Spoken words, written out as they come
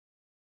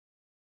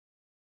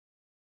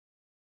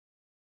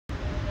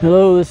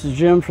Hello, this is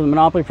Jim from the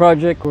Monopoly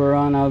Project. We're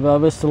on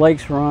Vista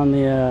Lakes. We're on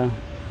the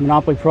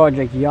Monopoly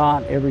Project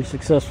yacht. Every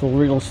successful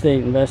real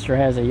estate investor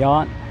has a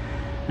yacht,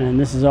 and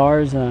this is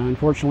ours.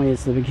 Unfortunately,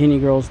 it's the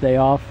Bikini Girls' day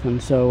off, and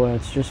so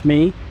it's just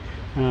me.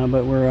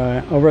 But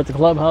we're over at the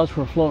clubhouse.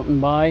 We're floating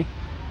by.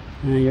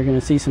 You're going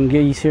to see some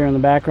geese here in the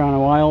background in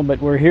a while, but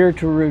we're here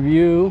to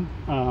review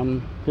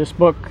this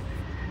book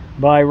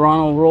by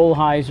Ronald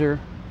Rolheiser,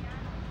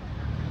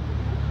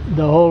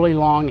 The Holy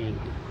Longing.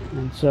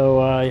 And so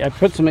I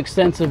put some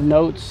extensive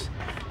notes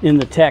in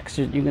the text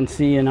that you can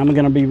see, and I'm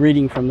going to be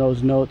reading from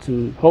those notes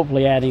and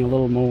hopefully adding a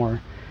little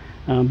more.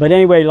 But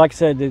anyway, like I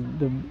said,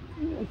 the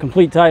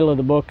complete title of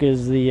the book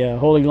is The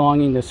Holy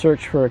Longing, The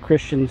Search for a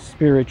Christian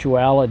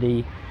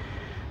Spirituality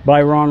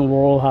by Ronald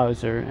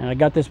Rolheiser. And I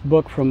got this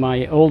book from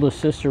my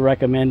oldest sister,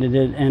 recommended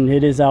it, and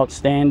it is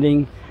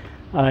outstanding.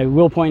 I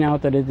will point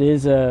out that it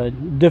is a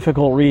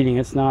difficult reading.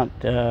 It's not,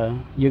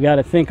 you got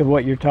to think of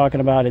what you're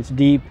talking about. It's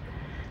deep.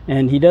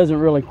 And he doesn't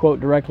really quote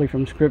directly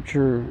from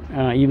scripture,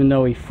 even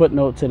though he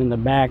footnotes it in the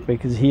back,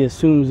 because he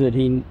assumes that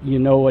you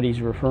know what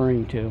he's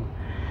referring to.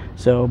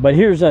 So, but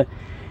here's a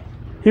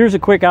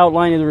quick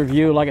outline of the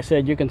review. Like I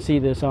said, you can see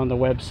this on the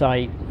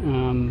website,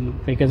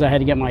 because I had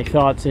to get my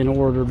thoughts in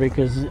order,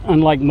 because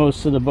unlike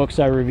most of the books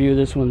I review,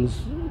 this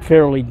one's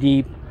fairly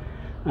deep.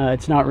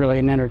 It's not really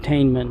an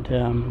entertainment.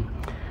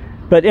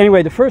 But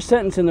anyway, the first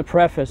sentence in the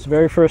preface,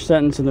 very first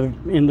sentence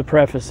in the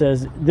preface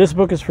says, "This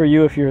book is for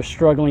you if you're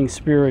struggling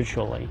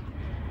spiritually."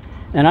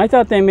 And I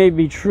thought they may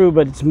be true,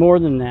 but it's more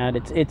than that.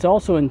 It's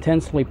also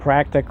intensely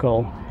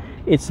practical.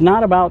 It's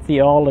not about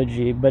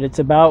theology, but it's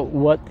about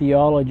what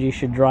theology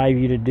should drive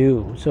you to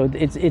do. So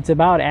it's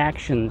about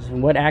actions,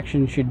 and what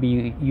actions should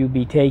you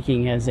be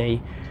taking as a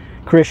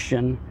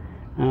Christian.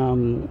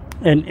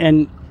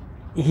 And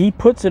he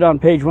puts it on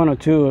page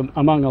 102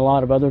 among a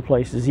lot of other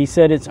places. He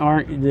said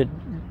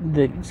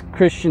that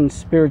Christian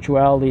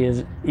spirituality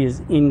is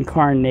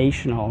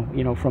incarnational,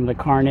 you know, from the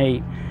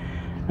carnate,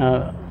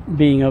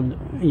 being of,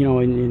 you know,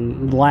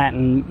 in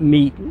Latin,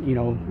 meat, you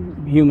know,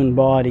 human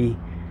body,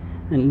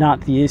 and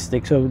not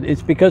theistic. So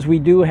it's because we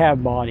do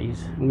have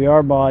bodies, we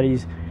are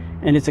bodies,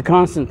 and it's a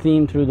constant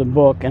theme through the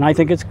book, and I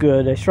think it's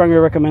good. I strongly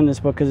recommend this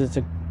book because it's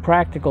a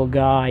practical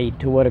guide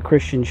to what a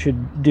Christian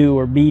should do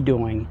or be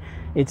doing.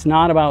 It's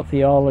not about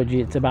theology,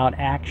 it's about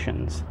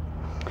actions.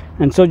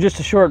 And so just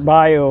a short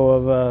bio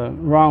of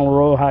Ronald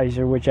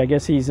Rolheiser, which I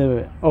guess he's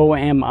a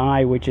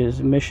OMI, which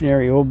is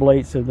Missionary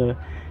Oblates of the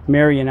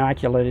Mary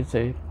Immaculate. It's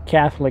a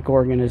Catholic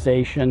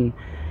organization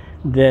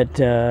that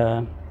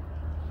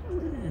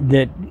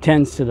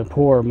tends to the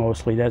poor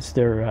mostly. That's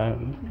their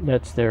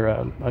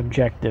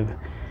objective.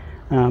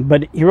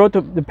 But he wrote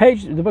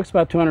the book's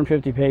about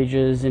 250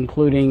 pages,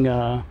 including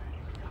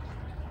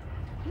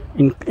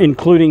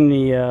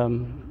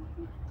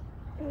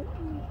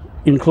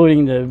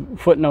the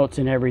footnotes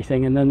and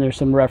everything, and then there's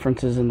some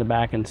references in the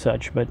back and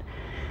such. But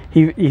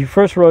he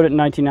first wrote it in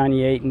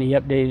 1998, and he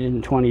updated it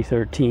in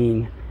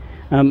 2013.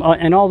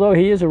 And although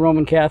he is a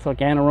Roman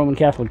Catholic and a Roman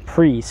Catholic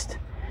priest,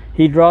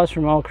 he draws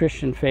from all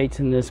Christian faiths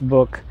in this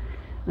book,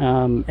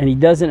 and he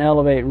doesn't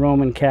elevate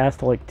Roman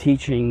Catholic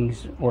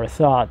teachings or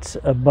thoughts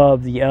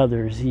above the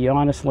others. He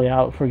honestly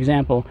outlines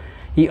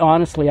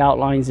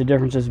the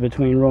differences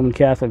between Roman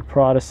Catholic,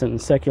 Protestant,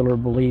 and secular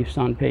beliefs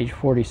on page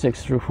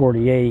 46 through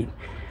 48.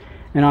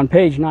 And on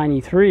page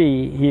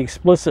 93, he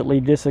explicitly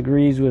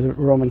disagrees with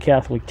Roman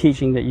Catholic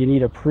teaching that you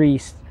need a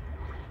priest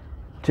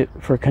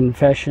for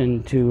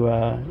confession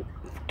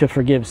to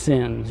forgive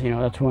sins. You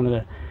know, that's one of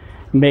the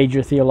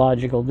major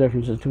theological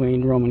differences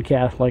between Roman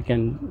Catholic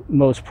and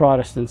most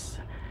Protestants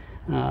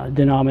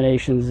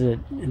denominations. That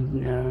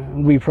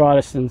we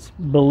Protestants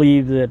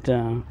believe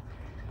that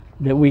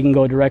we can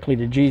go directly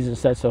to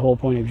Jesus. That's the whole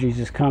point of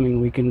Jesus coming.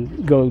 We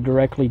can go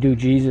directly to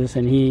Jesus,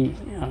 and he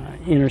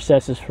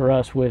intercesses for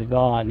us with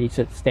God. He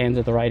stands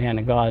at the right hand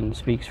of God and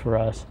speaks for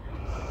us.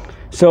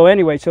 So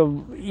anyway,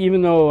 so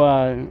even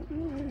though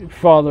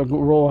Father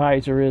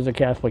Rolheiser is a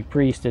Catholic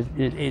priest,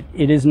 it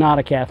is not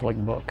a Catholic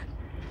book,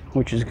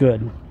 which is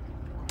good.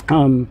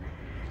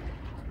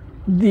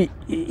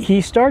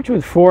 He starts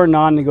with 4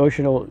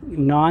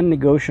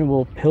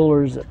 non-negotiable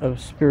pillars of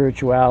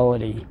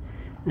spirituality.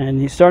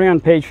 And he's starting on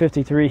page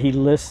 53. He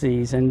lists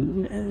these,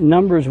 and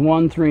numbers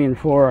 1, 3, and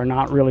 4 are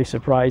not really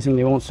surprising.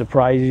 They won't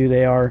surprise you.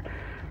 They are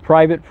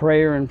private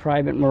prayer and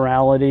private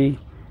morality,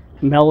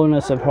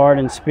 mellowness of heart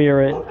and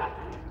spirit,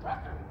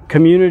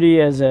 community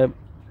as a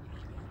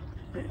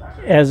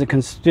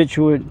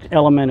constituent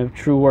element of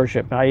true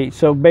worship.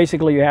 So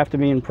basically, you have to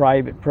be in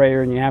private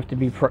prayer, and you have to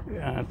be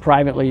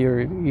privately,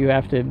 you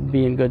have to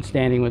be in good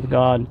standing with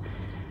God.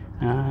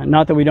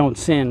 Not that we don't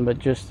sin, but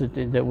just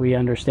that we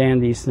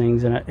understand these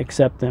things and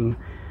accept them.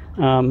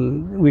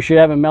 We should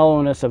have a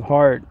mellowness of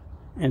heart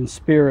and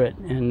spirit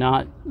and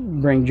not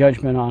bring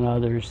judgment on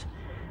others.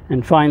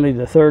 And finally,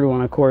 the third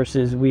one, of course,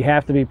 is we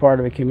have to be part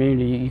of a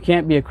community. You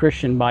can't be a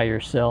Christian by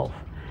yourself.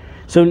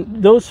 So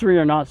those 3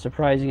 are not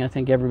surprising. I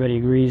think everybody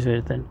agrees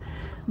with it.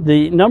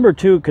 The number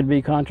 2 could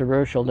be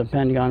controversial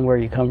depending on where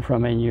you come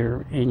from in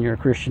your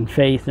Christian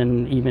faith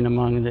and even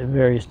among the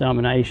various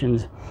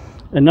denominations.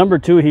 The number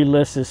 2 he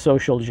lists is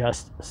social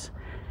justice.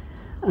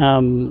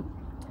 In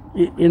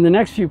the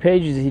next few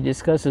pages, he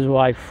discusses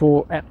why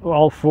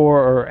all 4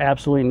 are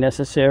absolutely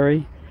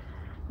necessary,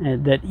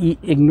 and that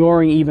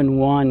ignoring even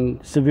one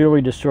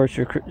severely distorts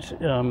your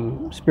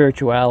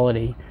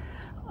spirituality.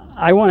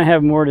 I want to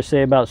have more to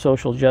say about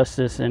social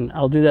justice, and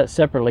I'll do that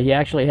separately. He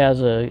actually has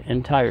an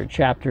entire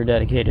chapter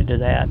dedicated to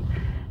that,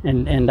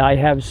 and I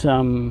have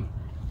some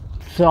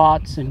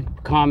thoughts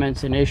and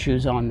comments and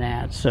issues on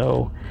that.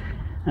 So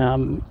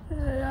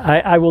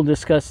I will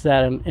discuss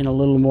that in a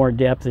little more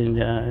depth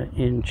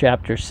in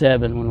chapter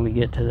 7 when we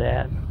get to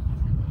that.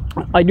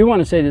 I do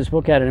want to say this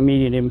book had an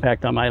immediate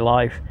impact on my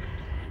life.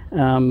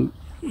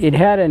 It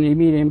had an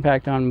immediate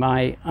impact on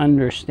my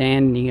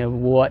understanding of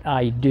what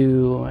I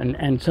do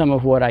and some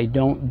of what I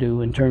don't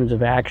do in terms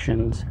of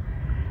actions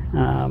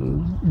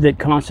that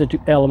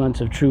constitute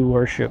elements of true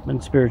worship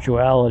and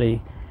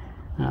spirituality.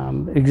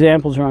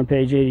 Examples are on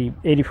page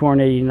 84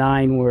 and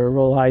 89, where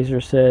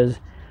Rolheiser says,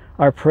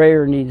 "Our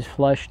prayer needs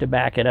flesh to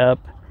back it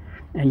up,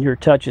 and your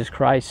touch is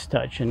Christ's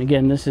touch." And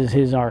again, this is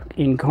his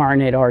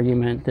incarnate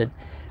argument that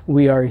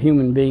we are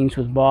human beings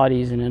with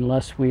bodies, and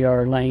unless we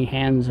are laying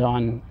hands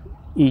on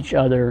each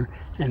other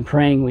and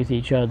praying with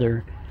each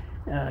other,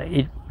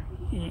 it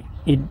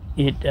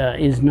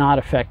is not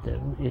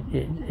effective.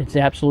 It's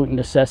absolute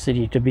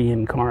necessity to be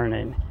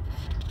incarnate.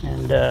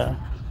 And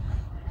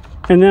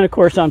then, of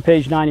course, on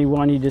page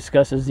 91, he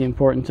discusses the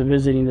importance of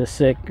visiting the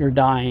sick or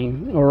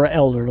dying or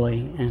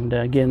elderly. And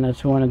again,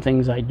 that's one of the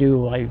things I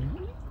do.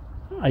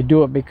 I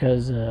do it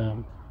because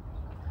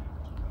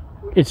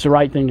it's the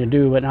right thing to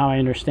do, but now I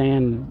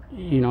understand,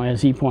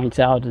 as he points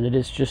out, that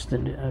it's just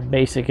a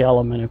basic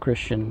element of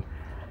Christian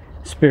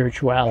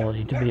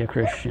spirituality to be a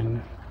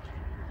Christian.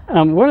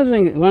 One of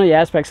the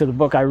aspects of the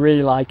book I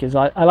really like is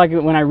I like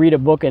it when I read a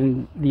book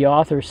and the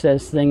author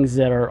says things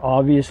that are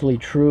obviously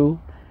true,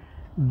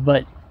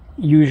 but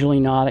usually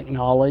not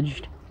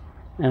acknowledged.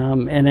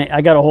 And I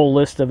got a whole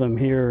list of them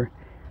here.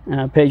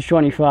 Page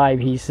 25,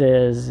 he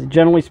says,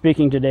 "Generally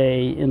speaking,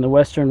 today in the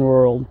Western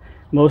world,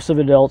 most of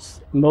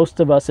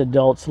us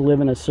adults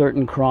live in a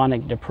certain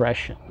chronic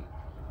depression."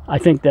 I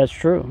think that's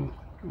true.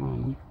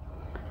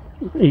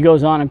 He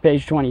goes on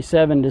page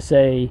 27 to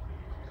say,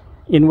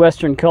 "In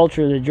Western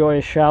culture, the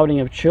joyous shouting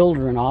of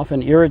children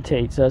often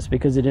irritates us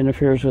because it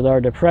interferes with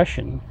our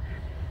depression.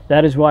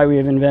 That is why we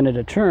have invented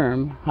a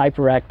term,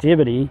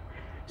 hyperactivity,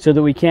 so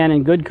that we can,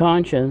 in good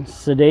conscience,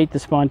 sedate the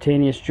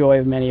spontaneous joy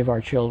of many of our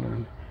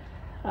children."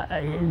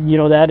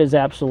 That is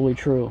absolutely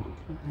true.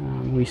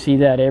 We see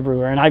that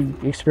everywhere, and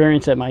I've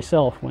experienced it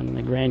myself when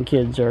the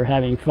grandkids are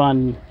having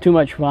fun, too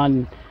much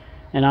fun,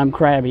 and I'm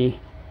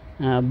crabby.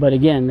 But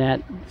again,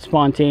 that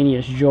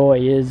spontaneous joy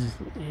is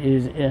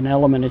an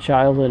element of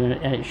childhood, and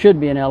it should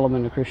be an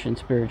element of Christian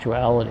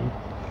spirituality.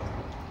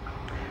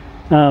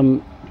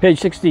 Page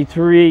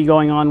 63,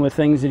 going on with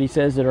things that he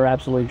says that are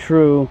absolutely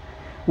true,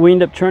 we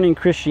end up turning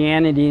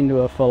Christianity into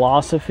a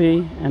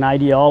philosophy, an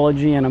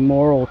ideology, and a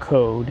moral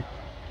code,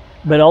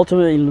 but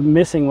ultimately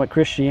missing what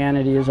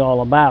Christianity is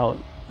all about,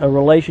 a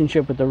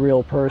relationship with the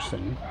real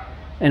person.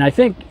 And I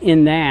think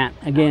in that,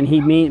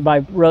 again,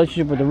 by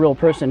relationship with the real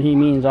person, he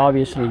means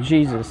obviously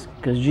Jesus,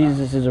 because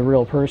Jesus is a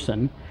real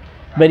person.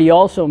 But he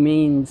also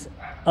means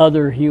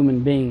other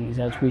human beings,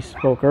 as we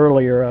spoke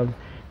earlier of,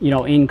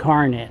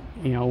 incarnate.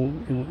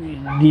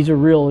 These are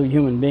real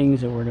human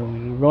beings that we're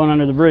doing. We're going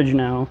under the bridge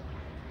now.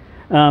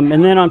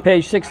 And then on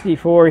page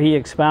 64, he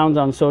expounds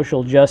on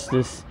social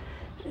justice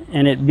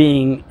and it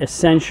being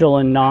essential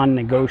and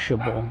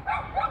non-negotiable.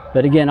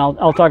 But again,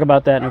 I'll talk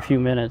about that in a few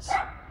minutes.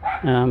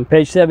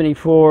 Page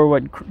 74,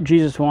 what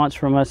Jesus wants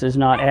from us is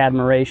not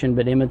admiration,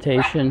 but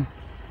imitation.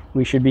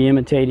 We should be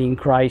imitating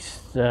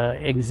Christ's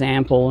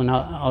example, and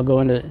I'll go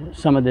into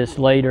some of this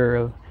later.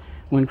 Of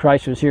when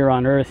Christ was here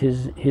on earth,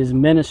 his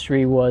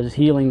ministry was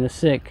healing the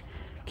sick,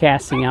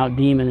 casting out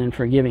demons, and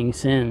forgiving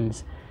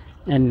sins.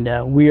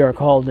 And we are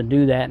called to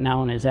do that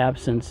now in his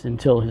absence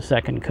until his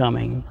second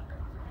coming.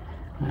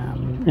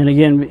 And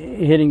again,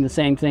 hitting the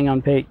same thing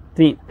on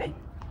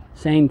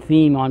same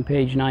theme on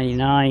page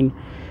 99.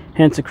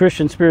 Hence, a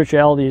Christian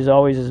spirituality is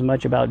always as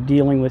much about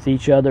dealing with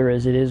each other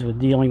as it is with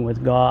dealing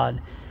with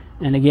God.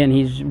 And again,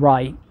 he's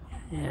right.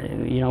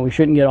 We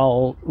shouldn't get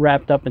all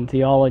wrapped up in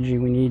theology.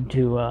 We need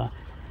to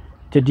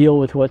deal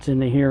with what's in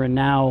the here and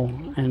now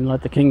and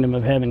let the kingdom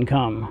of heaven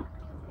come.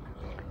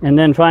 And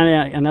then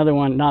finally, another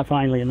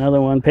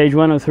one, page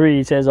 103,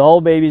 he says, all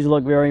babies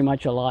look very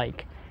much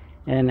alike.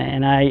 And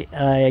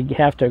I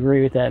have to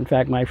agree with that. In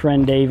fact, my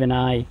friend Dave and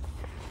I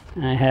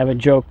have a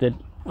joke that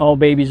all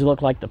babies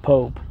look like the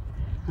Pope.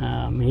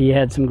 He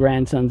had some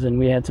grandsons and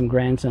we had some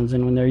grandsons,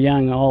 and when they're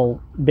young, all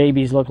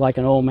babies look like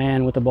an old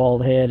man with a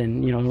bald head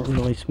and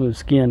really smooth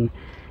skin.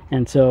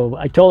 And so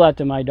I told that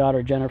to my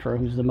daughter Jennifer,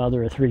 who's the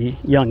mother of 3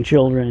 young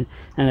children,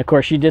 and of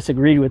course she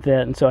disagreed with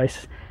that, and so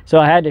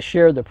I had to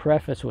share the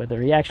preface with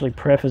her. He actually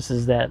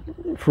prefaces that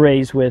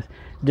phrase with,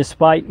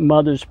 "Despite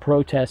mother's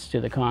protests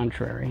to the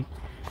contrary."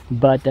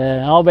 but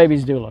all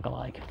babies do look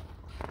alike.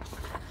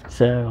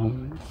 So,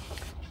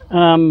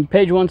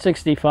 page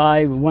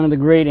 165, one of the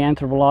great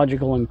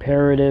anthropological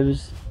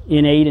imperatives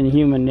innate in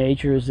human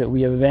nature is that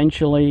we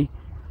eventually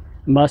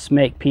must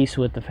make peace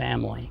with the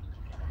family.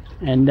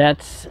 And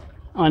that's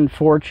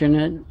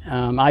unfortunate.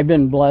 I've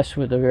been blessed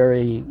with a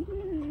very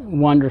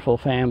wonderful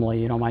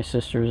family, you know, my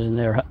sisters and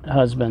their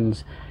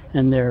husbands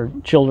and their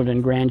children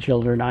and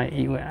grandchildren.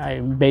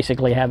 I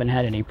basically haven't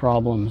had any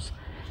problems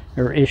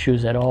or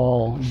issues at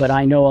all, but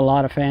I know a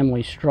lot of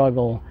families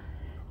struggle,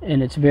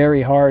 and it's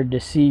very hard to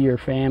see your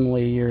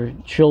family, your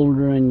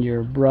children,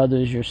 your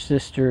brothers, your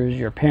sisters,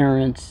 your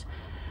parents,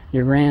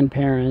 your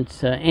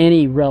grandparents,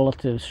 any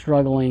relatives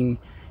struggling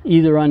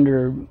either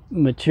under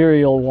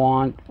material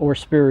want or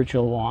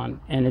spiritual want.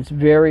 And it's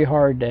very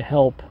hard to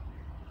help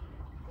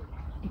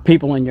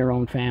people in your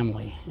own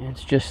family.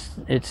 It's just,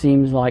 it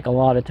seems like a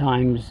lot of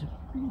times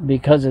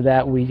because of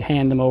that we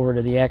hand them over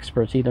to the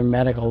experts, either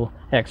medical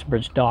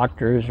experts,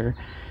 doctors, or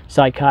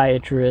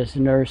psychiatrists,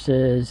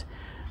 nurses,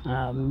 you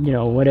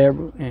know,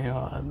 whatever, you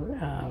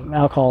know,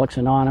 Alcoholics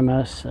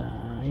Anonymous,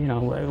 you know,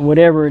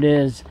 whatever it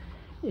is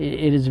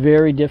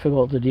very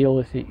difficult to deal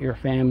with your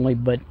family,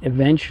 but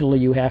eventually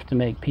you have to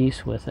make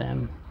peace with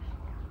them.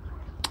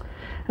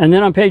 And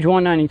then on page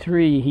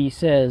 193 he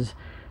says,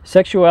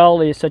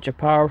 sexuality is such a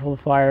powerful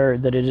fire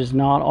that it is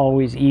not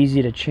always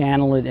easy to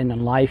channel it in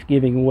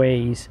life-giving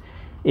ways.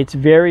 Its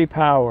very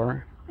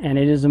power, and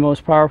it is the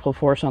most powerful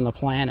force on the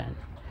planet.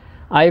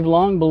 I've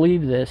long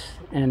believed this,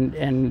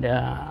 and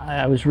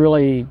I was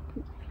really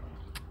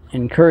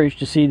encouraged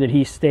to see that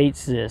he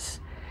states this.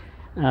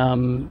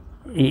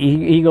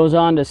 He goes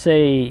on to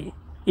say,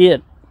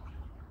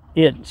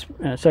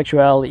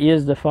 sexuality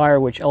is the fire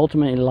which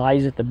ultimately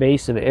lies at the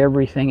base of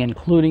everything,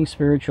 including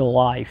spiritual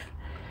life.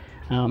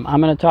 I'm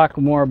going to talk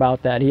more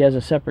about that. He has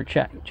a separate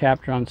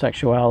chapter on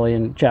sexuality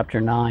in chapter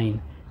 9,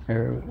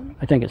 or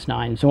I think it's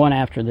 9. It's the one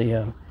after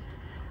the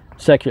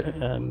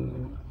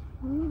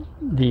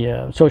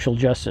social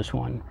justice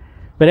one.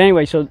 But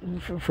anyway, so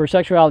for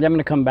sexuality, I'm going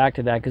to come back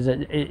to that because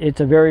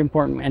it's a very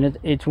important, and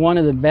it's one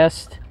of the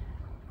best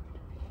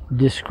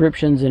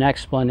descriptions and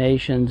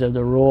explanations of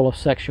the role of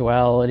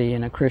sexuality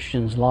in a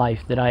Christian's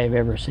life that I have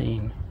ever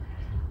seen,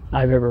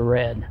 I've ever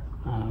read.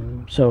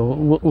 So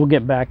we'll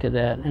get back to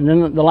that. And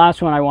then the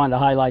last one I wanted to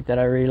highlight that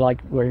I really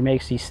like, where he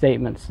makes these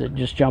statements that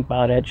just jump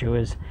out at you,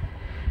 is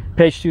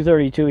page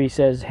 232. He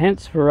says,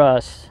 hence for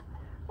us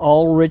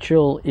all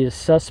ritual is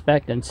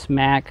suspect and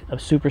smack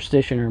of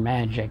superstition or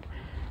magic.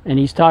 And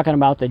he's talking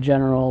about the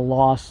general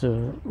loss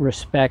of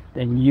respect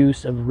and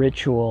use of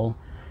ritual,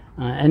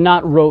 and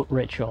not rote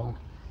ritual.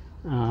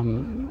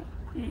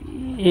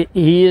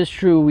 He is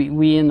true,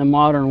 we in the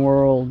modern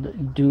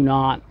world do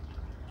not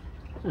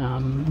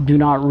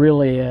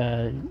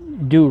really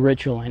do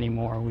ritual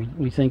anymore.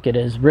 We think it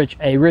is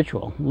a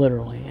ritual,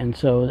 literally.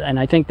 And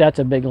I think that's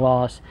a big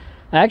loss.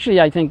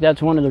 Actually, I think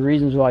that's one of the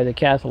reasons why the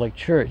Catholic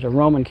Church, the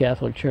Roman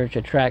Catholic Church,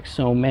 attracts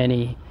so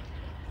many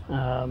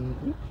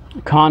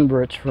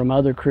converts from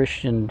other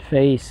Christian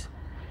faiths,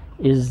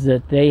 is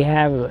that they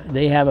have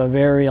a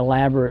very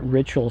elaborate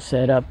ritual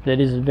set up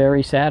that is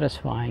very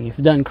satisfying if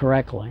done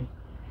correctly.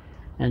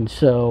 And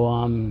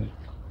so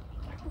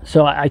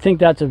so I think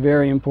that's a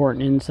very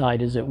important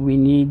insight, is that we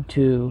need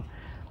to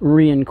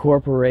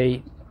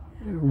reincorporate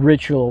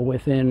ritual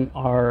within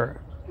our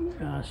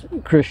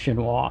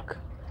Christian walk.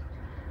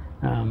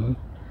 And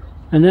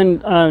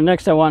then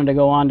next I wanted to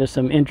go on to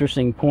some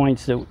interesting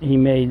points that he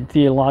made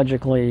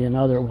theologically and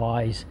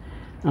otherwise.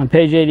 On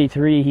page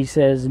 83 he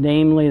says,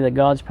 namely, that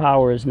God's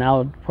power is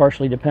now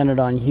partially dependent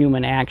on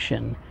human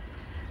action.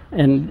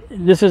 And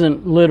this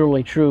isn't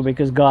literally true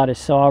because God is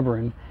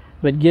sovereign,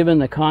 but given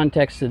the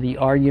context of the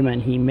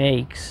argument he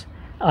makes,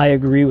 I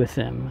agree with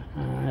him.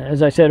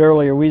 As I said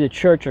earlier, we the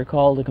church are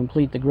called to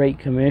complete the Great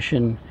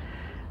Commission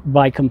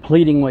by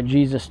completing what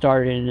Jesus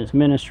started in his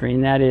ministry,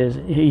 and that is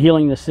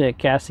healing the sick,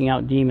 casting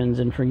out demons,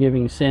 and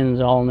forgiving sins,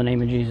 all in the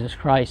name of Jesus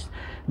Christ.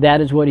 That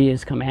is what he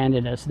has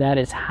commanded us. That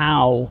is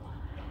how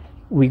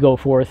we go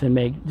forth and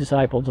make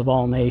disciples of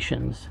all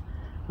nations.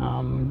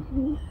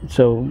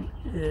 So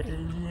I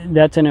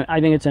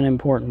think it's an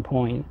important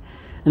point.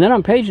 And then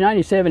on page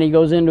 97 he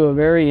goes into a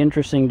very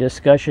interesting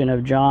discussion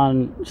of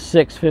John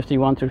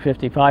 6:51 through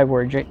 55,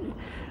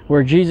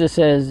 where Jesus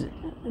says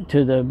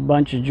to the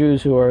bunch of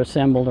Jews who are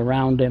assembled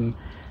around him,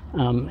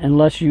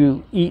 unless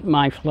you eat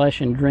my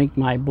flesh and drink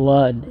my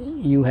blood,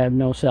 you have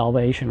no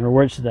salvation, or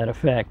words to that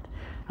effect.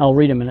 I'll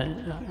read them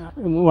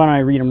why don't I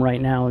read them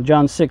right now?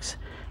 John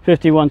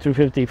 6:51 through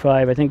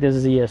 55. I think this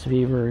is the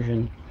ESV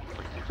version.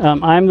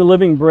 I am the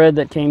living bread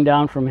that came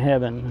down from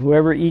heaven.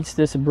 Whoever eats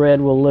this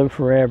bread will live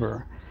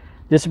forever.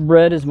 This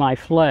bread is my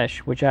flesh,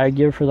 which I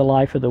give for the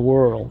life of the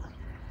world.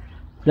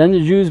 Then the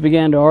Jews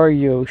began to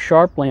argue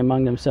sharply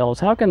among themselves,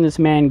 how can this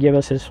man give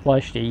us his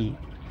flesh to eat?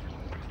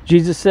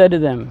 Jesus said to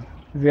them,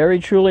 very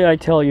truly I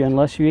tell you,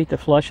 unless you eat the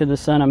flesh of the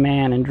Son of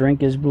Man and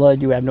drink his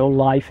blood, you have no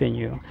life in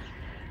you.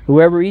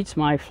 Whoever eats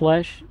my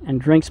flesh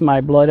and drinks my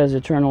blood has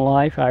eternal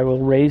life. I will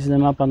raise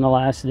them up on the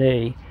last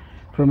day.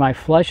 For my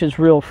flesh is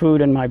real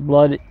food and my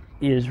blood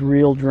is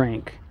real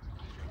drink.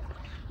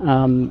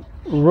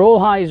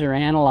 Rolheiser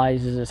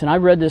analyzes this, and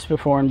I've read this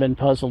before and been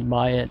puzzled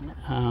by it.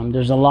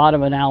 There's a lot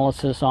of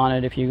analysis on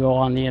it if you go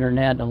on the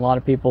internet. A lot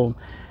of people,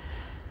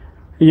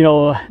 trying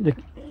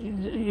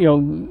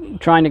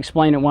to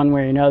explain it one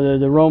way or another.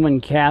 The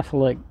Roman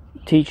Catholic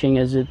teaching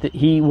is that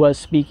he was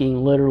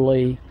speaking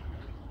literally,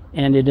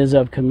 and it is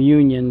of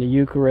communion, the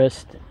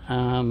Eucharist.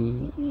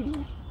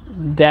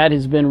 That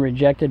has been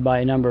rejected by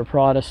a number of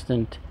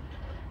Protestant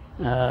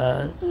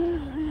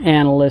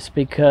analysts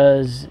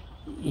because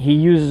he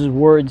uses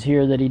words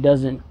here that he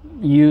doesn't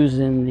use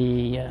in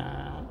the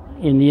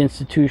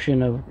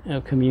institution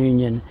of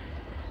communion.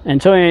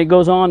 And so it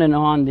goes on and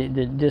on, the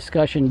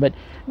discussion. But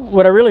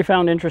what I really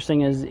found interesting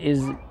is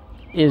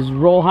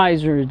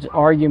Rolheiser's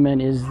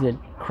argument is that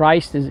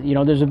Christ is,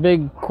 there's a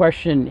big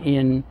question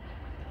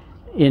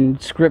in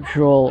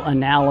scriptural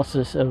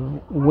analysis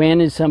of when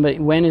is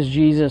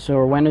Jesus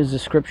or when is the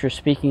scripture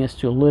speaking us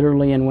to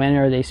literally, and when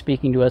are they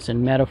speaking to us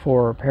in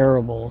metaphor or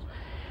parables.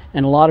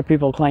 And a lot of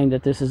people claim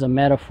that this is a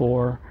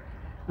metaphor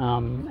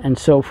and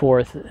so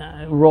forth.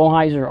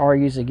 Rolheiser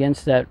argues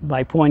against that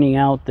by pointing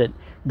out that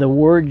the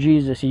word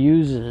Jesus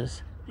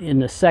uses in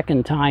the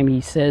second time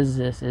he says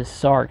this is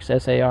sarx,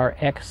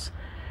 S-A-R-X,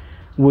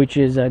 which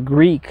is a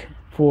Greek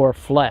for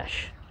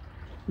flesh.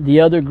 The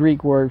other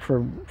Greek word for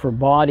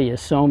body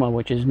is soma,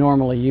 which is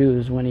normally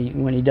used when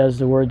he does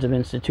the words of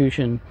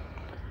institution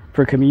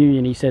for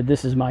communion. He said,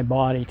 "This is my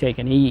body, take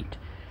and eat.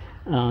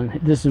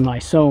 This is my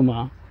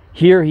soma."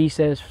 Here he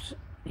says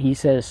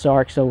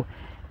sarx. So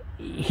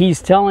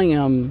he's telling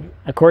them,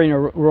 according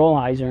to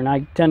Rolheiser, and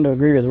I tend to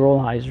agree with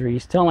Rolheiser,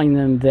 he's telling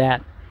them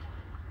that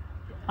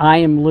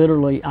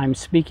I'm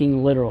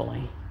speaking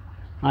literally.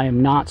 I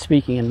am not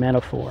speaking in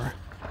metaphor.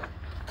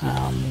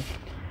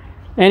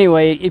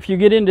 Anyway, if you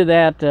get into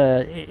that,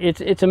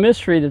 it's a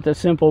mystery that the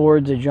simple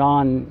words of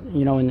John,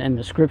 and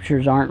the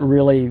scriptures aren't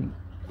really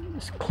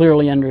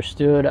clearly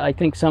understood. I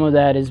think some of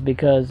that is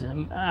because,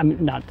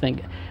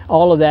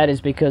 all of that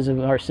is because of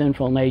our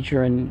sinful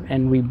nature,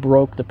 and we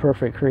broke the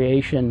perfect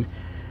creation.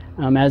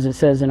 As it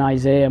says in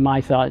Isaiah,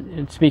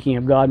 speaking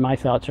of God, my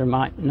thoughts are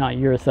not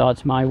your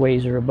thoughts, my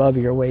ways are above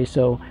your ways.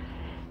 So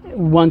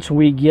once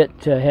we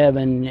get to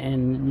heaven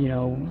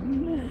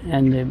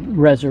and the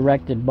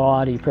resurrected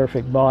body,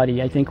 perfect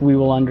body, I think we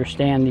will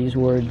understand these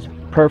words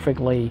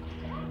perfectly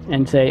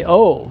and say,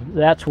 oh,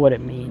 that's what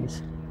it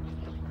means.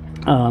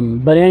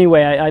 But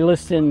anyway, I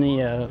list in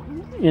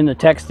the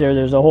text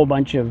there's a whole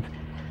bunch of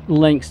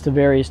links to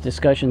various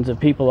discussions of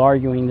people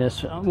arguing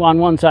this on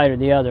one side or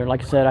the other.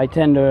 Like I said, I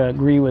tend to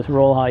agree with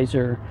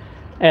Rolheiser,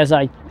 as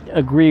I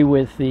agree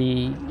with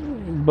the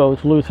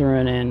both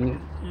Lutheran and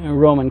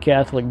Roman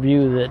Catholic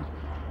view that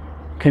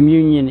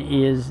communion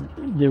is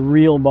the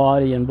real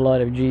body and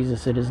blood of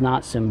Jesus. It is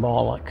not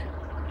symbolic.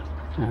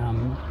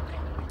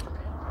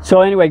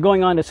 So anyway,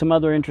 going on to some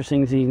other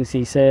interesting things,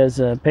 he says,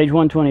 page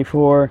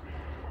 124,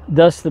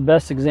 thus the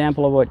best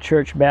example of what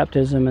church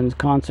baptism and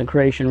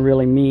consecration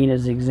really mean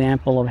is the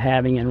example of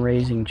having and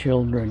raising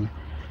children.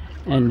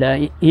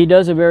 And he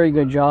does a very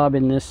good job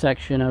in this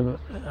section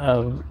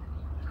of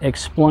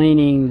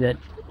explaining that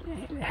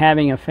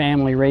having a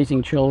family,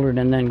 raising children,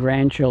 and then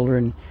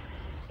grandchildren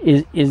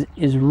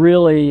is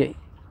really,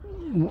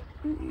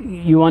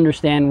 you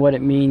understand what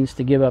it means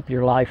to give up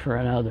your life for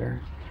another.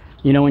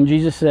 When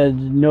Jesus said,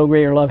 "No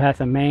greater love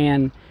hath a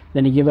man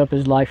than to give up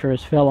his life for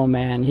his fellow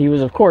man," he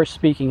was, of course,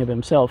 speaking of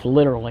himself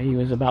literally. He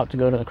was about to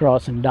go to the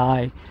cross and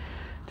die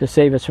to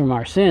save us from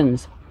our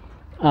sins.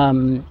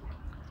 And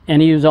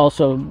he was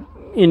also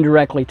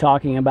indirectly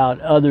talking about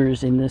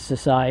others in this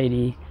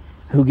society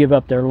who give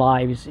up their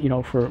lives,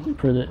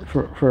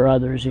 for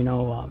others,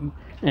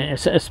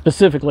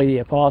 specifically the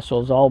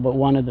apostles. All but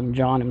one of them,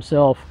 John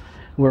himself,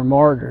 were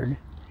martyred.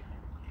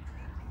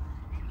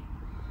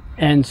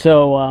 And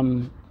so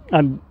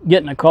I'm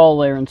getting a call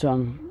there, and so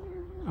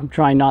I'm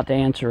trying not to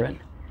answer it,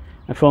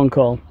 a phone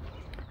call.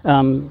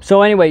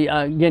 So anyway,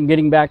 again,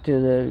 getting back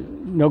to the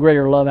no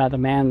greater love hath a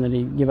man than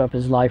he give up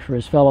his life for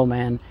his fellow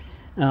man.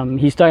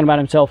 He's talking about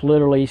himself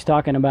literally. He's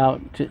talking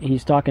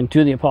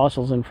to the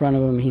apostles in front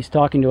of him. He's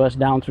talking to us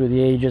down through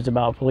the ages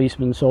about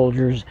policemen,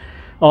 soldiers,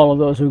 all of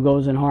those who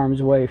goes in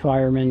harm's way,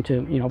 firemen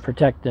to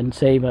protect and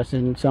save us,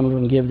 and some of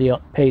them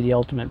pay the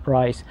ultimate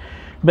price.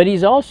 But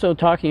he's also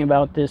talking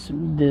about this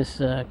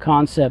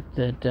concept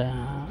that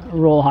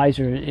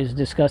Rolheiser is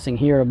discussing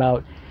here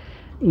about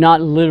not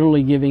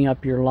literally giving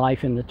up your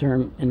life in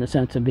the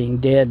sense of being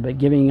dead, but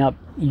giving up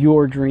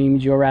your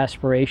dreams, your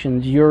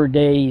aspirations, your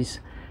days.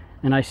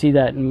 And I see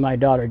that in my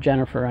daughter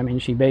Jennifer. I mean,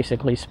 she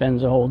basically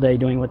spends the whole day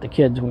doing what the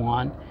kids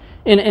want,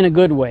 in a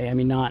good way. I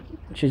mean,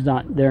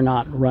 they're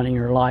not running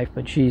her life,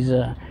 but she's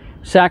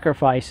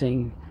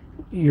sacrificing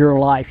your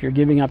life. You're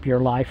giving up your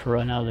life for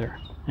another,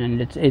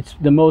 and it's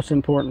the most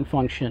important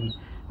function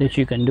that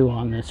you can do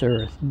on this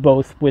earth,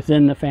 both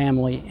within the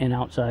family and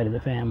outside of the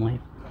family.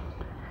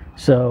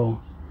 So,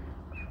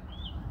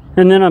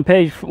 and then on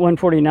page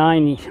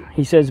 149,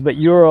 he says, "But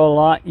you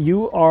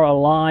are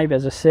alive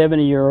as a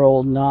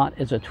 70-year-old, not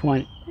as a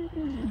 20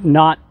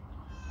 not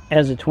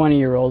as a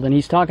 20-year-old. And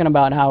he's talking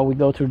about how we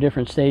go through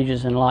different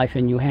stages in life,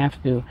 and you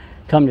have to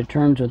come to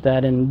terms with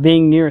that. And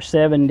being near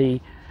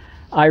 70,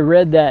 I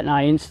read that and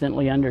I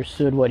instantly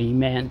understood what he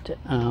meant.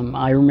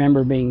 I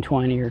remember being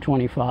 20 or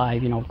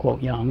 25, you know,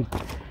 quote, young.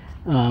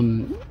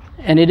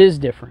 And it is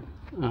different.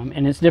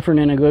 And it's different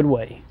in a good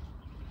way.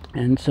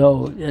 And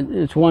so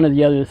it's one of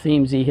the other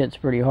themes he hits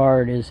pretty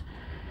hard, is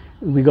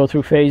we go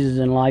through phases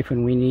in life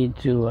and we need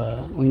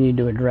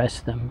to address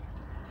them.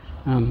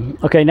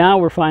 Okay, now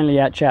we're finally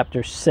at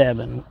chapter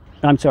 7.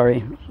 I'm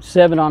sorry,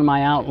 7 on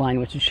my outline,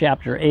 which is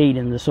chapter 8,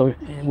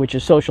 which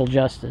is social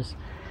justice.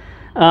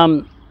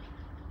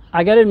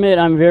 I got to admit,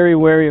 I'm very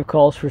wary of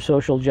calls for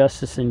social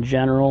justice in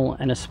general,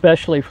 and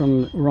especially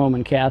from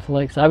Roman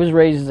Catholics. I was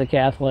raised as a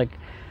Catholic.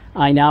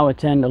 I now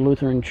attend a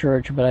Lutheran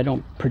church, but I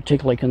don't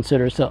particularly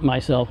consider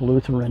myself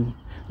Lutheran,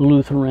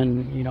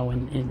 you know,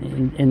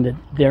 in that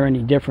they're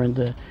any different.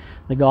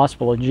 The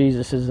gospel of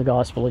Jesus is the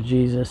gospel of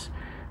Jesus.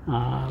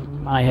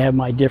 I have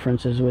my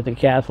differences with the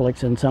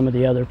Catholics and some of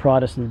the other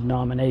Protestant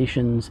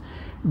denominations,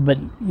 but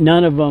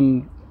none of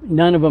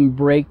them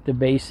break the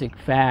basic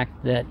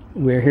fact that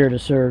we're here to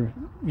serve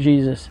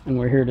Jesus and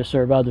we're here to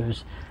serve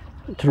others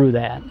through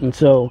that. And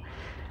so,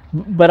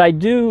 but I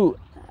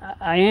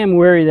am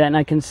wary of that, and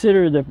I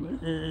consider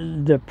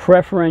the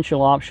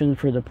preferential option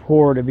for the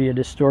poor to be a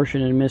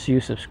distortion and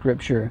misuse of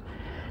Scripture.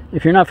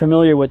 If you're not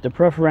familiar with the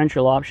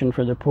preferential option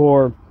for the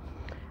poor,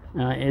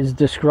 is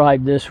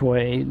described this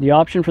way: the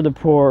option for the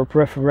poor,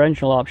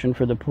 preferential option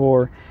for the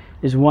poor,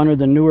 is one of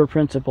the newer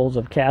principles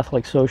of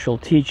Catholic social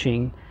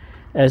teaching,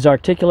 as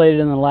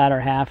articulated in the latter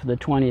half of the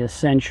 20th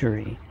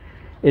century.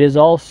 It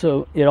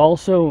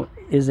also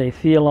is a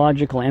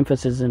theological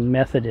emphasis in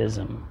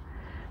Methodism.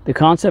 The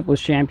concept was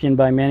championed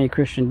by many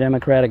Christian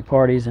democratic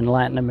parties in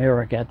Latin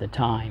America at the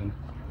time.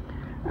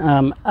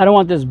 I don't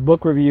want this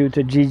book review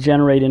to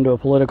degenerate into a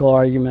political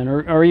argument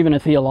or even a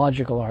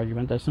theological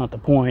argument. That's not the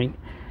point.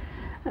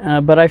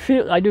 But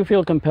I do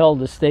feel compelled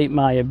to state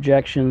my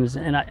objections,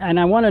 and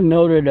I want to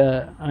note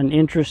an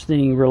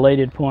interesting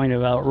related point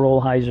about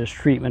Rolheiser's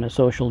treatment of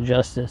social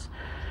justice.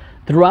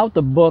 Throughout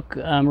the book,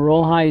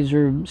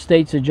 Rolheiser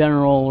states a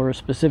general or a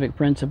specific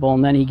principle,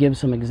 and then he gives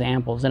some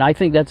examples, and I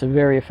think that's a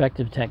very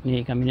effective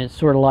technique. I mean, it's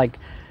sort of like,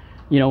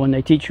 you know, when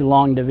they teach you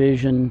long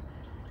division,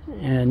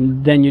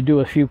 and then you do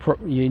a few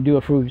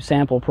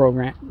sample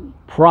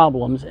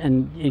problems,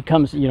 and it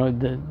comes, you know,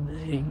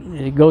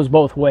 it goes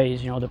both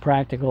ways, you know, the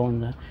practical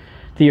and the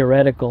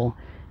theoretical.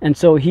 And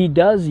so he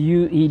does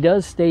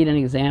state an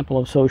example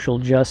of social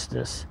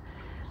justice.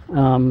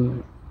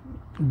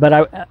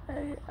 But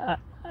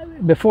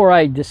before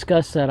I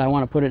discuss that, I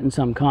want to put it in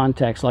some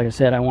context. Like I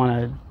said, I want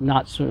to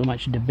not so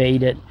much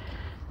debate it,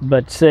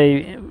 but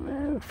say,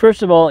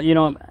 first of all, you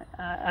know,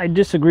 I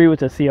disagree with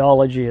the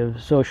theology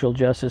of social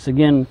justice.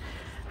 Again,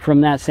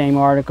 from that same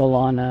article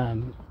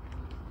on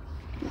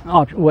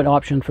what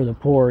option for the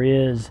poor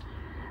is,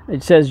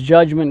 it says,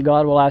 judgment,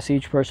 God will ask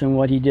each person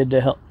what he did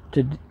to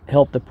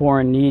help the poor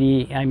and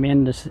needy.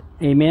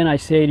 Amen, I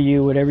say to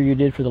you, whatever you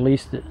did for the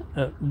least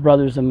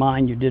brothers of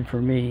mine, you did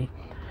for me.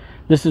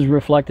 This is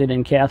reflected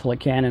in Catholic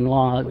canon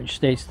law, which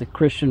states the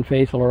Christian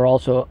faithful are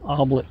also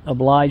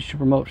obliged to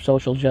promote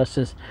social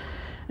justice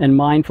and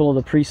mindful of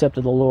the precept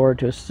of the Lord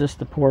to assist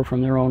the poor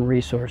from their own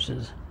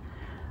resources.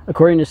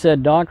 According to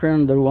said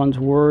doctrine, the one's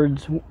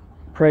words,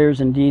 prayers,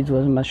 and deeds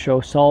must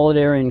show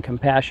solidarity and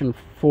compassion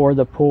for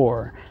the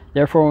poor.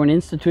 Therefore, when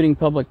instituting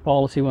public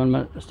policy, one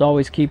must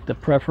always keep the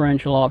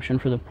preferential option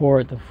for the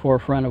poor at the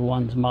forefront of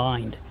one's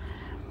mind.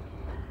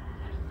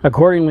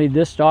 Accordingly,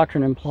 this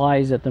doctrine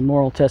implies that the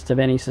moral test of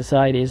any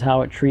society is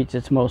how it treats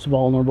its most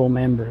vulnerable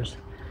members.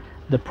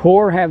 The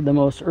poor have the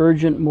most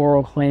urgent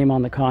moral claim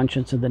on the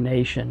conscience of the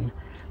nation.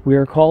 We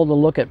are called to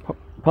look at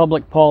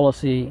public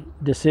policy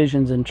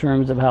decisions in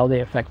terms of how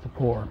they affect the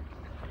poor.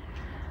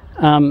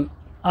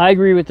 I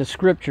agree with the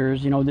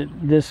scriptures. You know,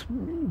 this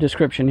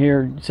description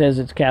here says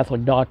it's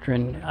Catholic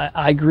doctrine.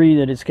 I agree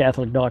that it's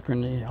Catholic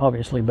doctrine,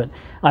 obviously, but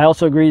I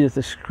also agree that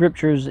the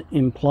scriptures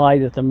imply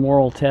that the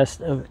moral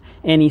test of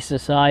any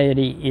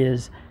society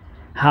is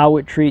how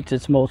it treats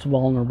its most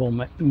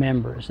vulnerable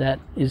members. That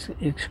is,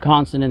 it's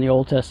constant in the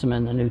Old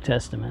Testament and the New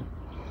Testament.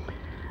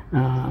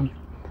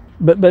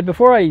 But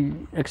before I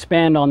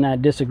expand on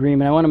that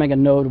disagreement, I want to make a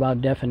note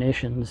about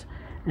definitions.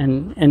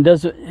 And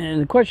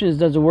the question is,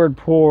 does the word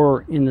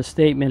poor in the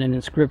statement and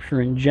in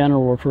Scripture in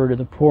general refer to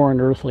the poor in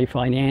earthly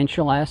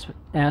financial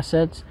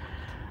assets,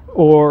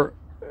 or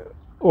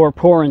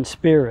poor in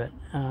spirit?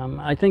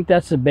 I think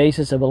that's the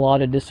basis of a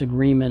lot of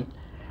disagreement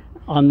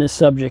on this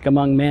subject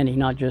among many,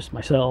 not just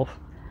myself.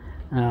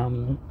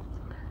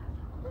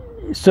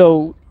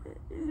 So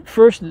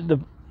first,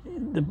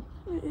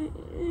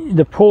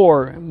 the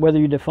poor, whether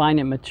you define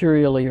it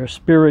materially or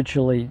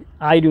spiritually,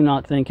 I do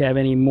not think have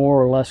any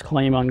more or less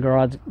claim on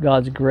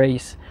God's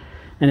grace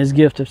and his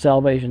gift of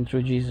salvation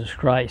through Jesus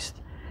Christ.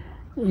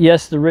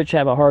 Yes, the rich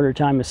have a harder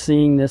time of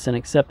seeing this and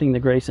accepting the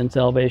grace and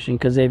salvation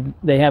because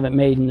they haven't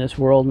made in this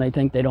world and they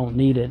think they don't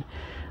need it.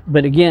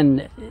 But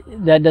again,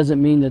 that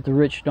doesn't mean that the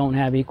rich don't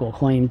have equal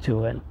claim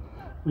to it.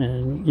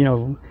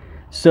 And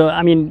so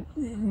I mean,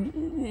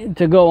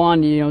 to go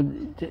on,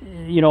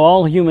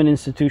 all human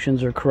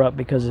institutions are corrupt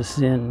because of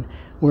sin.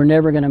 We're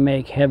never going to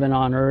make heaven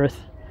on earth.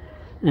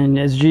 And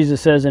as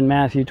Jesus says in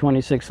Matthew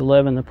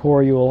 26:11, the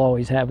poor you will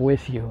always have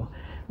with you.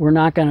 We're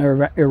not going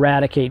to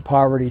eradicate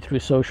poverty through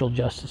social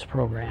justice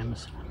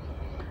programs.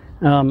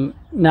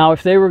 Now,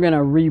 if they were going to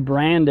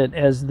rebrand it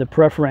as the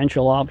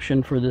preferential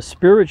option for the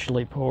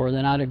spiritually poor,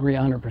 then I'd agree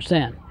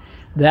 100%.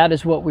 That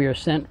is what we are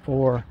sent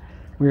for.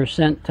 We are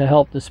sent to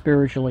help the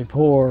spiritually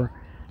poor.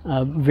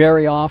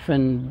 Very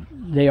often,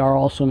 they are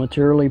also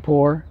materially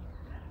poor.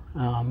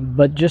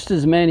 But just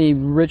as many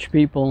rich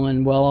people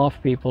and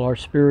well-off people are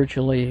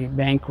spiritually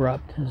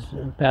bankrupt, as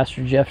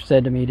Pastor Jeff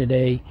said to me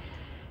today,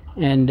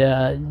 and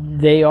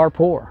they are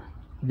poor.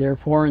 They're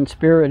poor in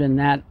spirit, and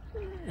that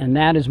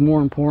is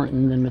more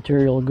important than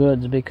material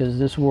goods, because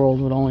this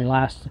world would only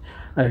last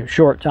a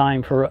short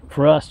time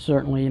for us,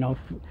 certainly,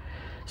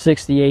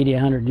 60, 80,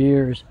 100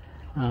 years.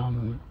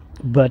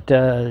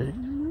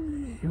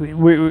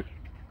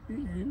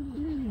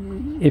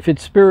 If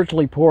it's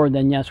spiritually poor,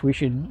 then yes, we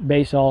should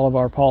base all of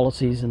our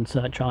policies and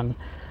such on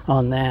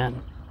that.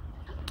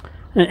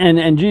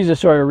 And Jesus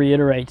sort of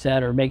reiterates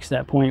that, or makes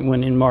that point,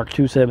 when in Mark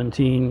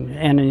 2:17,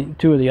 and in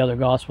 2 of the other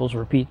Gospels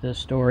repeat this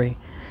story.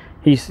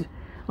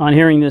 On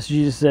hearing this,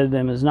 Jesus said to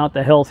them, "It is not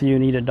the healthy who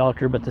need a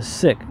doctor, but the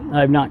sick. I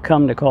have not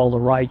come to call the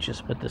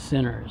righteous, but the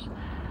sinners."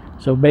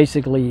 So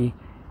basically,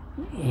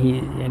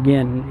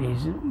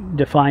 he's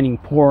defining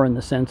poor in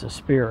the sense of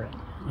spirit,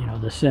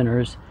 the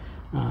sinners.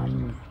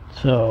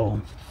 So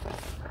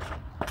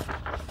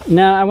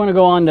now I want to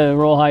go on to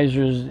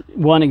Rolheiser's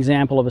one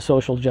example of a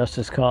social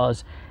justice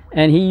cause,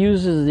 and he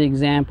uses the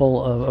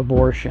example of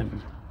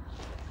abortion.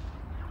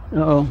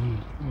 Uh-oh,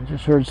 I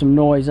just heard some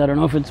noise. I don't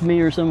know if it's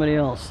me or somebody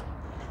else.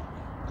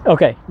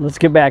 Okay, let's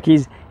get back.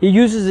 He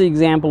uses the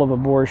example of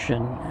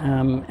abortion,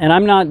 and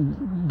I'm not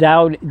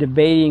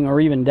debating or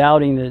even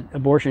doubting that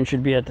abortion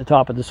should be at the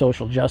top of the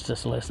social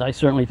justice list. I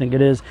certainly think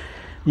it is.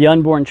 The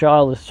unborn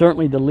child is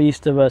certainly the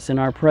least of us in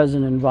our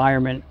present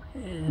environment.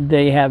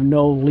 They have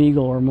no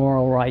legal or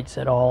moral rights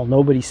at all.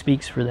 Nobody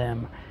speaks for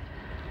them.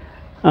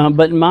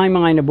 But in my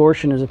mind,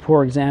 abortion is a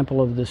poor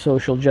example of the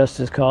social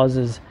justice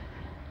causes,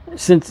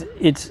 since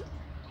it's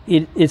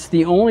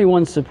the only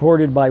one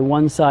supported by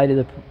one side of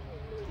the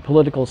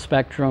political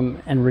spectrum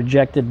and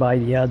rejected by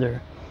the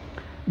other.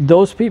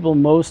 Those people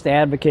most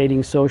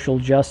advocating social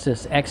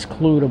justice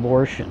exclude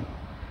abortion.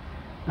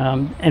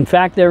 In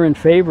fact, they're in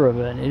favor of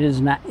it.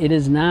 It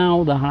is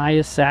now the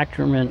highest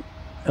sacrament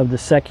of the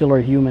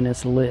secular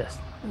humanist list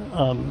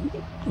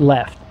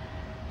left.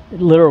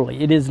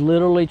 Literally, it is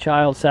literally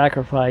child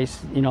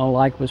sacrifice,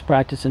 like was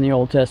practiced in the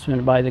Old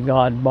Testament by the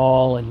god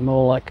Baal and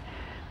Moloch,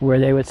 where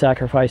they would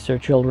sacrifice their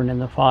children in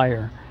the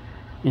fire,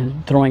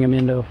 and throwing them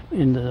into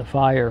the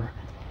fire.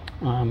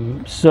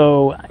 There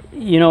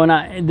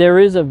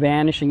is a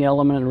vanishing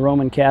element in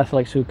Roman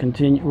Catholics who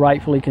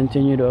rightfully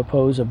continue to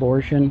oppose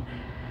abortion,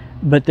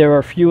 but there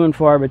are few and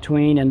far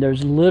between, and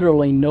there's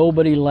literally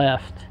nobody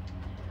left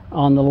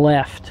on the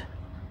left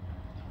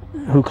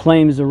who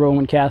claims the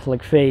Roman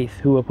Catholic faith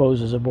who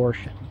opposes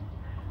abortion.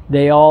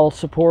 They all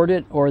support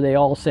it, or they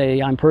all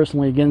say, I'm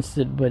personally against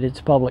it, but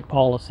it's public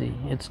policy.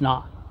 It's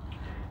not.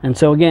 And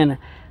so again,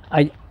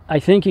 I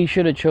think he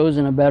should have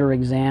chosen a better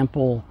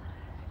example,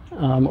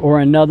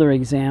 or another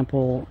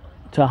example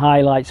to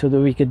highlight, so that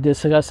we could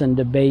discuss and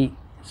debate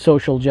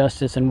social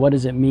justice and what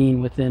does it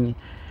mean within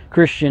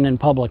Christian and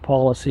public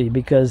policy,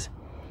 because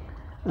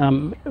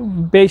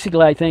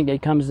basically I think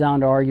it comes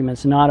down to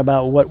arguments not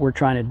about what we're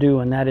trying to do,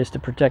 and that is to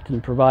protect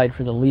and provide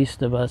for the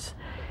least of us.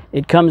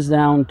 It comes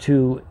down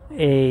to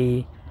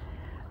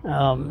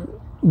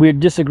we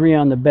disagree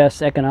on the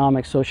best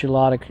economic,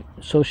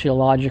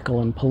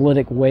 sociological, and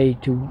politic way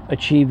to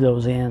achieve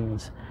those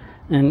ends.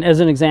 And as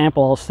an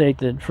example, I'll state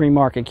that free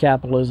market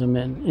capitalism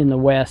in the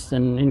West,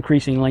 and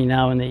increasingly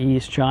now in the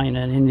East,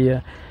 China and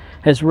India,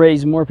 has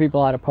raised more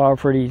people out of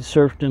poverty,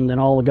 serfdom, than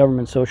all the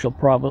government social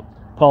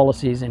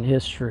policies in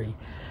history.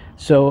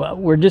 So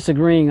we're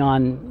disagreeing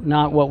on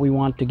not what we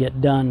want to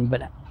get done,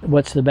 but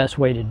what's the best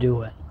way to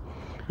do it.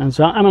 And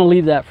so I'm going to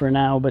leave that for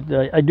now, but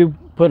I do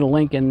put a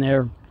link in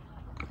there,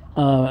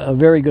 a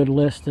very good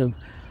list of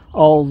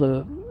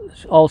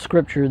all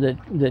scripture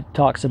that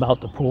talks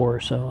about the poor.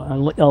 So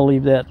I'll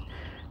leave that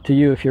to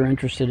you if you're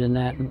interested in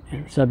that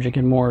subject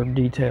in more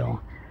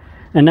detail.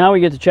 And now we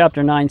get to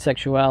chapter 9,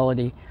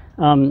 sexuality.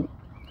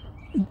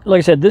 Like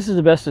I said, this is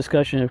the best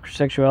discussion of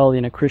sexuality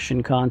in a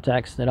Christian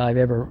context that I've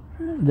ever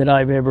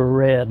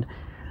read.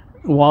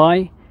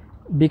 Why?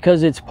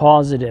 Because it's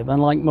positive,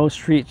 unlike most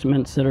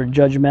treatments that are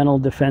judgmental,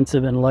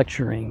 defensive, and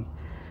lecturing.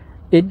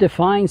 It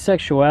defines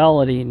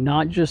sexuality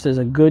not just as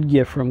a good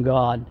gift from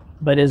God,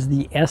 but as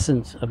the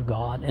essence of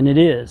God, and it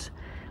is.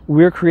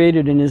 We're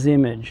created in His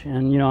image,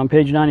 and on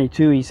page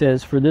 92 he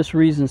says, "For this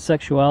reason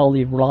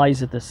sexuality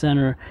lies at the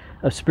center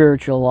of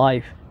spiritual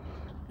life,"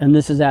 and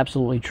this is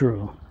absolutely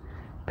true.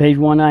 Page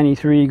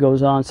 193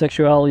 goes on,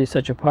 "Sexuality is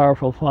such a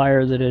powerful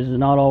fire that it is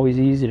not always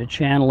easy to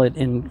channel it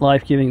in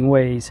life-giving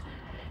ways.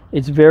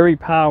 its very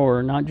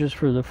power, not just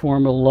for the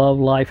form of love,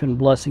 life, and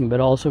blessing, but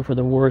also for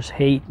the worst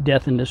hate,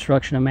 death, and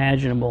destruction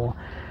imaginable.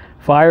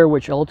 Fire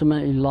which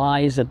ultimately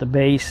lies at the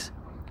base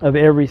of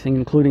everything,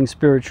 including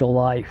spiritual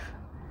life.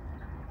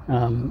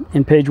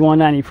 In page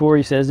 194,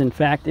 he says, in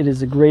fact, it is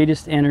the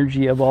greatest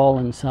energy of all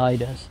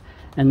inside us.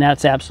 And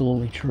that's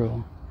absolutely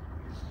true.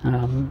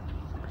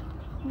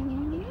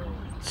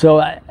 So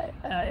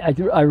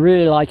I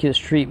really like his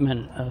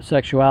treatment of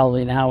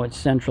sexuality and how it's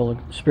central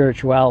to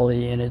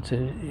spirituality, and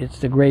it's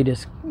the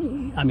greatest,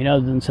 I mean,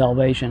 other than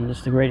salvation,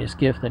 it's the greatest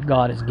gift that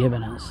God has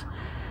given us.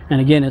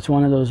 And again, it's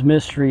one of those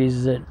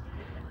mysteries that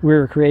we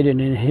were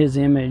created in his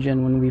image,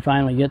 and when we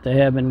finally get to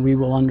heaven, we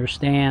will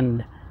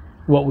understand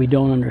what we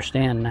don't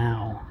understand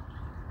now.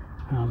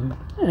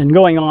 And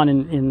going on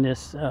in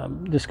this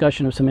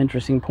discussion of some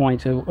interesting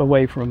points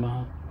away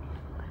from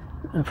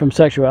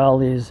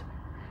sexuality is,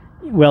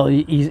 well,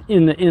 he's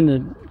in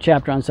the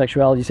chapter on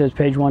sexuality, he says,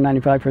 page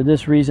 195, for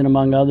this reason,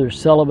 among others,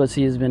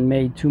 celibacy has been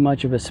made too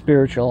much of a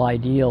spiritual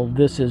ideal.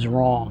 This is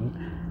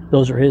wrong.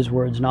 Those are his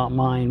words, not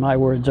mine. My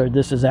words are,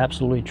 this is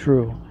absolutely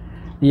true.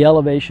 The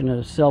elevation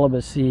of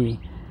celibacy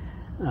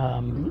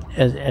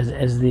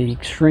as the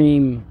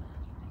extreme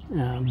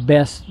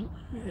best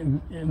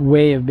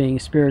way of being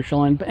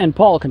spiritual, and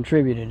Paul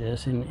contributed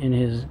this in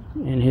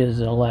his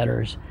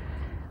letters.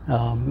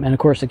 And of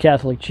course, the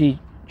Catholic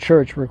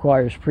Church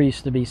requires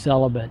priests to be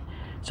celibate.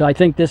 So I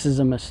think this is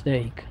a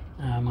mistake.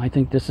 I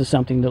think this is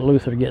something that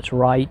Luther gets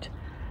right.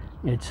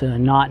 It's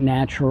not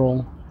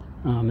natural.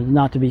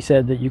 Not to be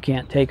said that you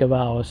can't take a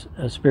vow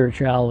of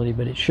spirituality,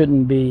 but it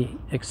shouldn't be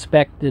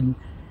expected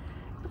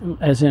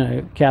as in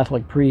a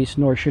Catholic priest,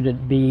 nor should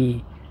it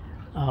be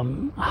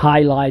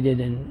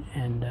highlighted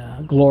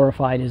and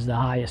glorified as the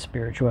highest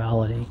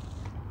spirituality.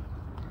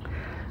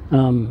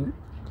 On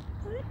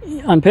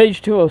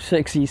page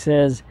 206 he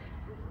says,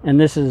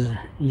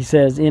 he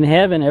says, in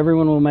heaven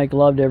everyone will make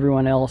love to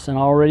everyone else, and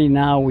already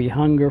now we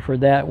hunger for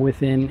that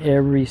within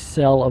every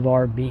cell of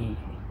our being.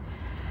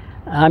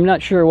 I'm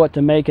not sure what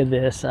to make of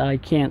this. I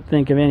can't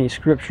think of any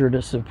scripture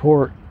to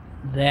support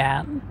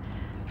that.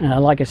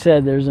 Like I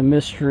said, there's a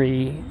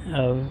mystery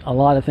of a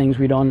lot of things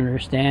we don't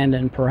understand,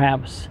 and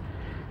perhaps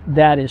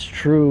that is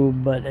true,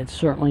 but it's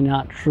certainly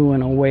not true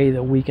in a way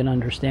that we can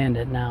understand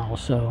it now.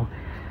 So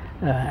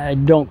I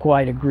don't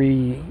quite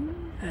agree.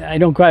 I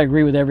don't quite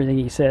agree with everything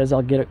he says.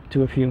 I'll get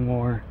to a few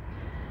more.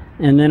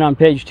 And then on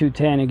page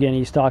 210, again,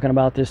 he's talking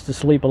about this: to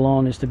sleep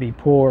alone is to be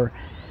poor.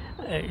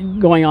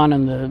 Going on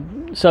in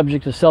the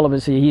subject of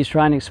celibacy, he's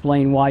trying to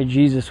explain why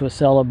Jesus was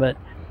celibate.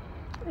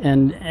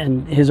 And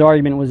his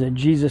argument was that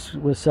Jesus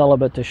was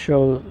celibate to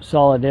show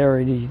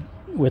solidarity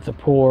with the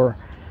poor.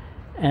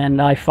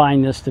 And I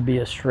find this to be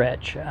a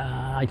stretch.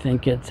 I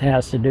think it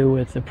has to do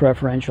with the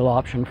preferential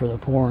option for the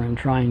poor and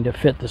trying to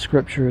fit the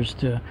scriptures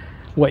to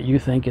what you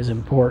think is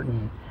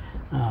important.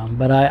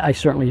 But I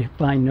certainly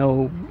find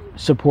no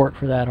support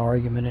for that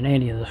argument in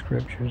any of the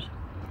scriptures.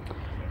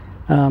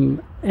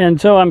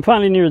 And so I'm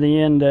finally near the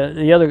end.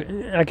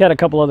 I got a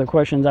couple other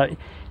questions.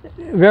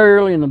 Very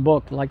early in the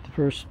book, like the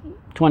first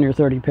 20 or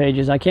 30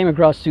 pages, I came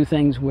across two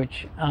things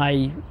which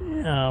I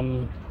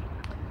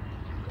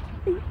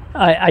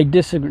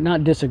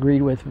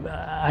disagreed with.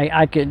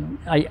 I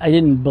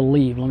didn't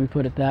believe, let me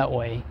put it that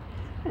way.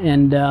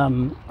 And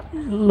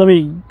let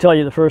me tell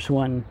you the first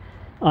one.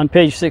 On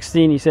page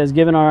 16 he says,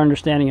 given our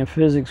understanding of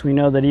physics, we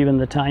know that even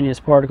the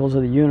tiniest particles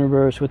of the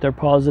universe with their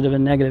positive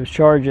and negative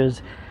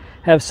charges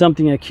have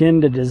something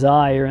akin to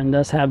desire, and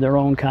thus have their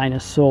own kind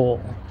of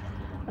soul.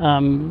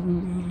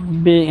 Having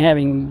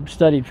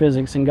studied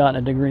physics and gotten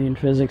a degree in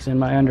physics in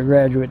my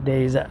undergraduate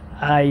days,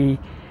 I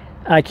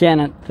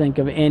cannot think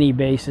of any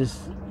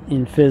basis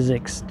in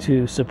physics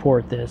to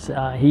support this.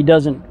 He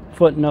doesn't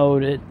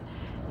footnote it.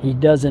 He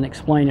doesn't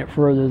explain it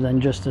further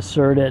than just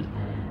assert it.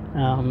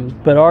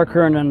 But our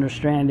current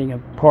understanding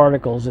of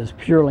particles is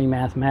purely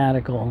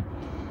mathematical.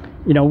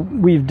 You know,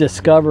 we've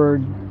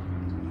discovered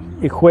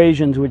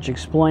equations which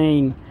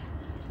explain,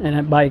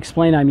 and by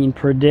explain I mean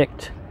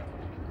predict,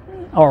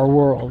 our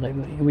world.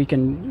 We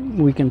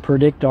can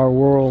predict our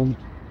world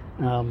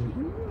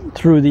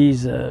through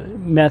these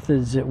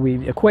methods that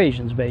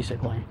equations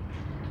basically.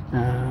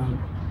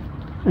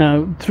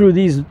 Through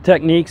these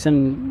techniques,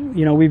 and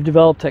we've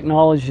developed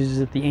technologies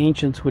that the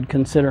ancients would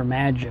consider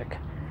magic.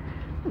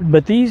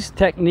 But these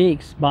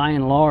techniques, by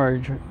and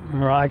large,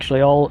 are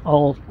actually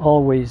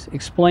always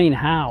explain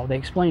how. They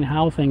explain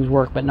how things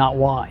work, but not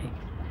why.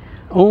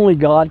 Only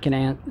God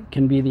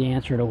can be the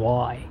answer to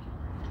why.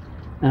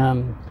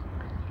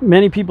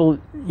 Many people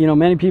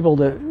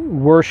that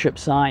worship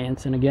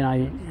science, and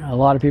again, a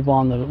lot of people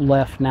on the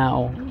left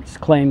now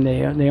claim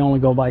they only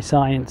go by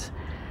science,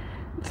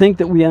 think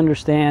that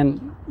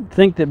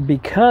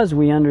because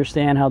we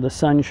understand how the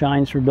sun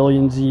shines for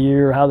billions of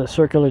years, how the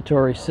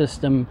circulatory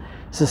system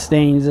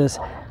sustains us,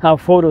 how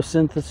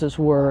photosynthesis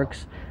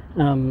works,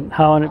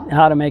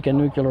 how to make a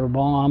nuclear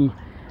bomb,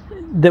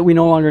 that we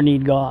no longer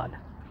need God,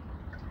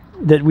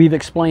 that we've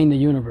explained the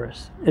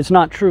universe. It's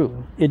not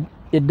true.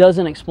 It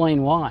doesn't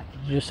explain why.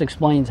 It just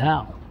explains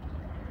how.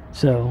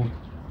 So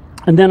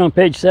And then on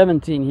page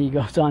 17, he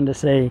goes on to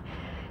say,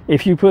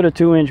 if you put a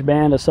 2-inch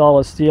band of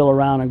solid steel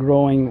around a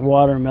growing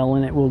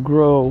watermelon, it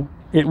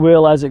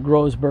will, as it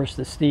grows, burst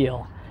the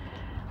steel.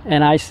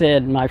 And I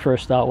said, my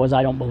first thought was,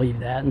 I don't believe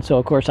that. And so,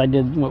 of course, I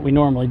did what we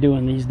normally do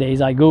in these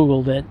days. I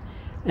Googled it,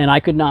 and I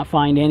could not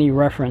find any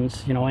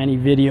reference, you know, any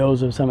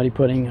videos of somebody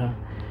putting a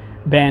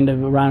band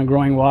around a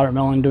growing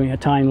watermelon, doing a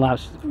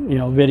time-lapse, you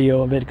know,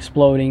 video of it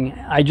exploding.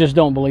 I just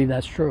don't believe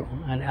that's true.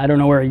 I don't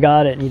know where he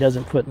got it, and he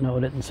doesn't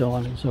footnote it, and so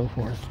on and so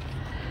forth.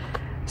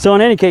 So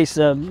in any case,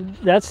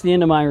 that's the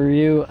end of my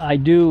review. I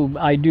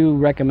do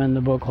recommend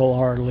the book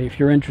wholeheartedly if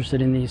you're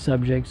interested in these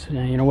subjects.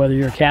 You know, whether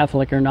you're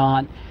Catholic or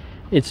not,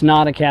 it's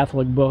not a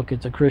Catholic book.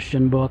 It's a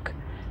Christian book.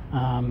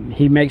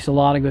 He makes a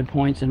lot of good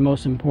points, and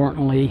most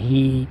importantly,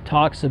 he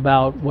talks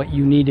about what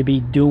you need to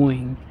be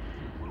doing,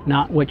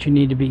 not what you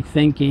need to be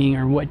thinking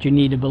or what you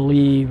need to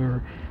believe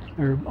or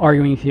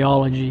arguing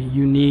theology.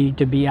 You need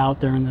to be out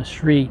there in the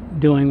street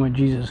doing what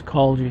Jesus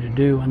called you to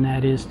do, and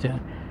that is to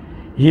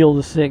heal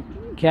the sick,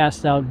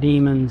 cast out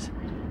demons,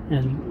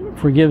 and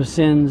forgive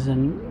sins,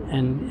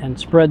 and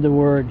spread the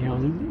word, you know,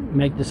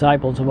 make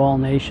disciples of all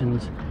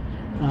nations.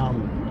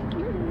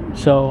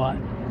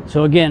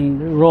 So again,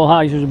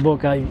 Rolheiser's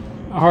book, I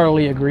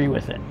heartily agree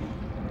with it.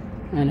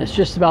 And it's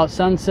just about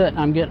sunset, and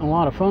I'm getting a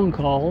lot of phone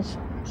calls,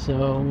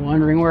 so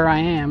wondering where I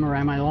am, or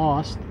am I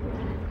lost?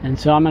 And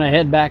so I'm going to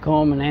head back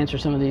home and answer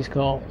some of these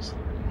calls.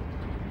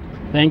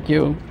 Thank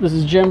you. This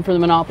is Jim for the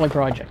Monopoly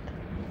Project.